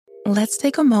Let's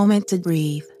take a moment to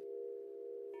breathe.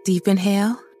 Deep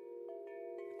inhale.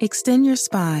 Extend your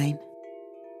spine.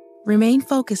 Remain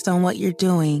focused on what you're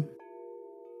doing.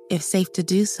 If safe to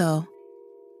do so,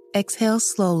 exhale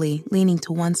slowly, leaning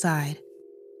to one side.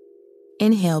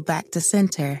 Inhale back to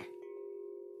center.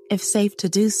 If safe to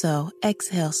do so,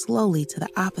 exhale slowly to the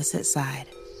opposite side.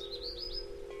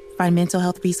 Find mental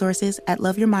health resources at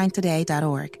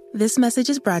loveyourmindtoday.org. This message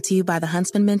is brought to you by the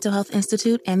Huntsman Mental Health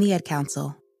Institute and the Ad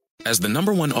Council. As the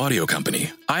 #1 audio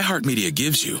company, iHeartMedia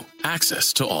gives you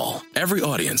access to all. Every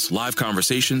audience, live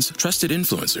conversations, trusted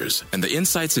influencers, and the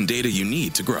insights and data you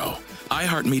need to grow.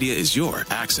 iHeartMedia is your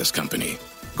access company.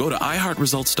 Go to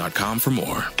iHeartResults.com for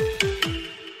more.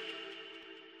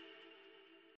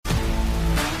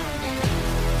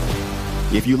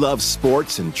 If you love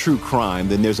sports and true crime,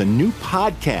 then there's a new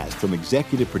podcast from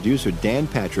executive producer Dan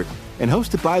Patrick and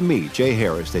hosted by me, Jay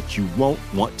Harris, that you won't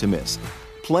want to miss.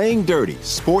 Playing Dirty: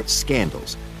 Sports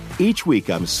Scandals. Each week,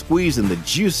 I'm squeezing the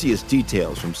juiciest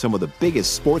details from some of the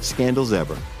biggest sports scandals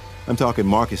ever. I'm talking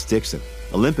Marcus Dixon,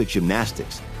 Olympic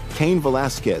gymnastics, Cain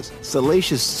Velasquez,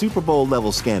 salacious Super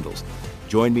Bowl-level scandals.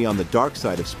 Join me on the dark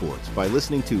side of sports by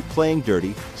listening to Playing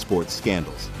Dirty: Sports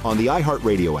Scandals on the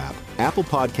iHeartRadio app, Apple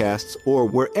Podcasts, or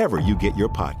wherever you get your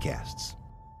podcasts.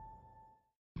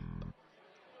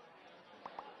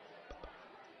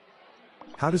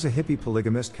 How does a hippie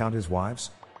polygamist count his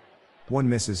wives? 1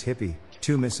 Mrs. Hippie,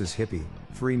 2 Mrs. Hippie,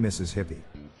 3 Mrs. Hippie.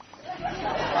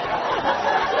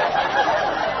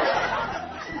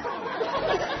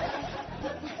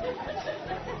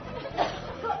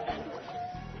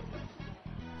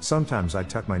 Sometimes I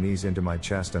tuck my knees into my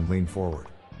chest and lean forward.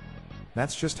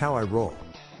 That's just how I roll.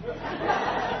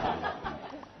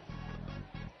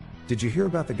 Did you hear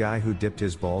about the guy who dipped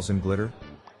his balls in glitter?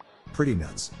 Pretty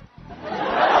nuts.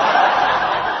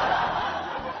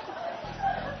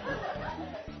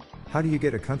 How do you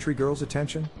get a country girl's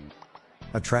attention?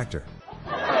 A tractor.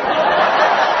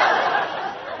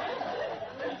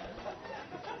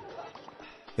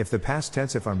 If the past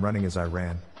tense if I'm running is I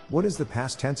ran, what is the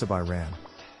past tense of I ran?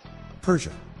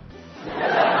 Persia.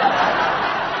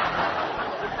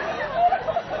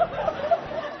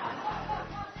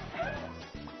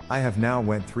 I have now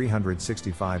went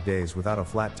 365 days without a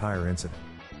flat tire incident.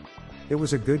 It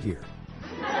was a good year.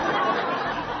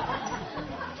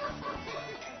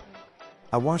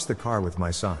 I washed the car with my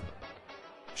son.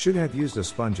 Should have used a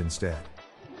sponge instead.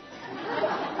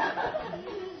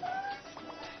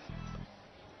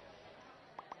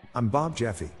 I'm Bob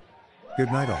Jeffy. Good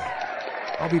night all.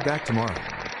 I'll be back tomorrow.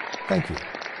 Thank you.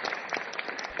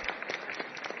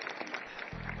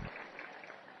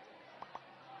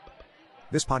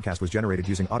 This podcast was generated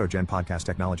using AutoGen podcast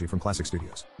technology from Classic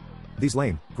Studios. These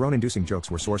lame, groan-inducing jokes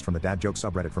were sourced from the Dad Joke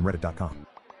subreddit from reddit.com.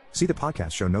 See the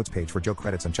podcast show notes page for joke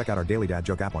credits and check out our daily Dad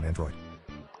Joke app on Android.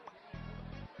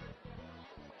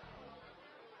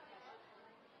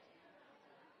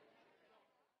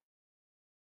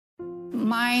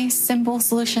 My simple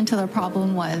solution to the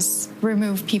problem was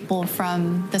remove people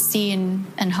from the scene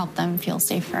and help them feel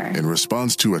safer. In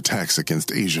response to attacks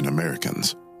against Asian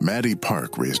Americans, Maddie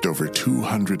Park raised over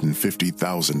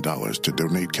 $250,000 to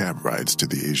donate cab rides to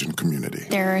the Asian community.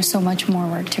 There is so much more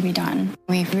work to be done.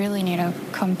 We really need to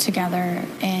come together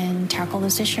and tackle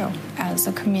this issue as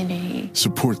a community.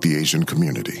 Support the Asian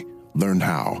community. Learn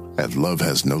how at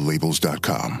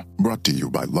lovehasnolabels.com. Brought to you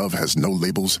by Love Has No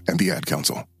Labels and the Ad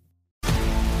Council.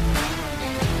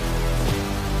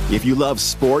 If you love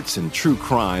sports and true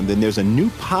crime, then there's a new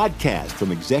podcast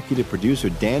from executive producer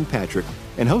Dan Patrick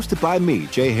and hosted by me,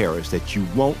 Jay Harris, that you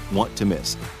won't want to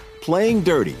miss. Playing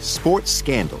Dirty: Sports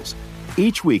Scandals.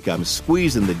 Each week, I'm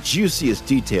squeezing the juiciest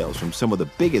details from some of the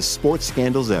biggest sports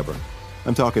scandals ever.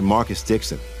 I'm talking Marcus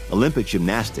Dixon, Olympic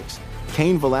gymnastics,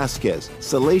 Cain Velasquez,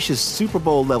 salacious Super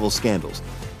Bowl-level scandals.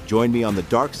 Join me on the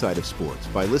dark side of sports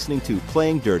by listening to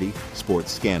Playing Dirty: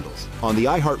 Sports Scandals on the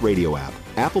iHeartRadio app,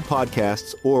 Apple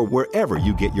Podcasts, or wherever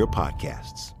you get your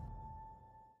podcasts.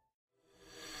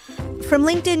 From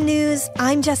LinkedIn News,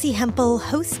 I'm Jessie Hempel,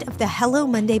 host of the Hello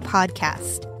Monday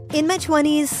podcast. In my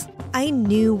 20s, I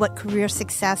knew what career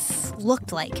success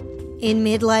looked like. In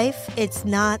midlife, it's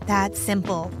not that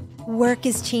simple. Work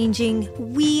is changing,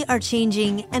 we are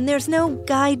changing, and there's no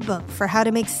guidebook for how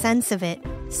to make sense of it.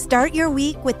 Start your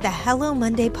week with the Hello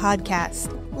Monday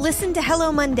podcast. Listen to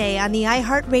Hello Monday on the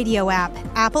iHeartRadio app,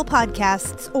 Apple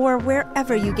Podcasts, or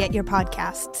wherever you get your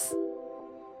podcasts.